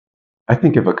I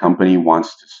think if a company wants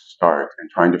to start and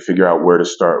trying to figure out where to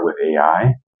start with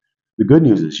AI, the good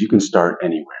news is you can start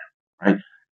anywhere, right?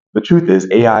 The truth is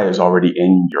AI is already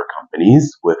in your companies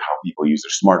with how people use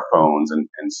their smartphones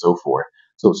and so forth.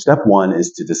 So step one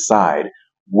is to decide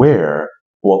where,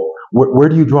 where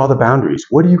do you draw the boundaries?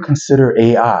 What do you consider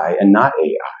AI and not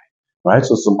AI? Right?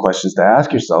 So some questions to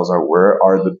ask yourselves are where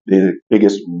are the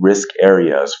biggest risk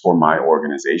areas for my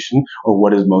organization, or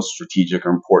what is most strategic or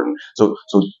important? So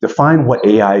define what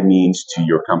AI means to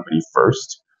your company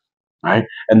first, right?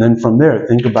 And then from there,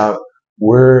 think about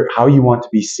how you want to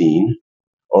be seen,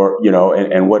 or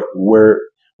and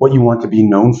what you want to be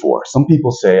known for. Some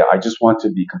people say, I just want to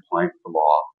be compliant with the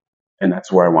law, and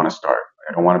that's where I want to start.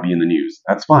 I don't want to be in the news.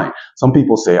 That's fine. Some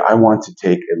people say, I want to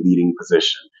take a leading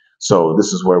position. So this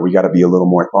is where we got to be a little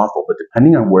more thoughtful. But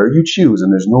depending on where you choose,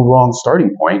 and there's no wrong starting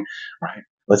point, right?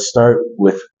 Let's start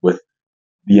with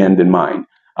the end in mind,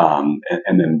 and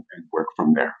then work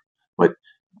from there. But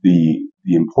the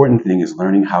important thing is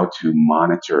learning how to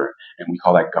monitor, and we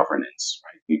call that governance,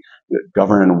 right?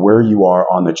 Govern where you are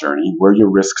on the journey, where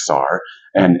your risks are,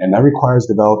 and that requires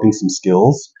developing some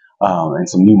skills, and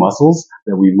some new muscles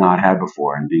that we've not had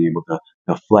before, and being able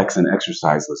to flex and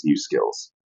exercise those new skills.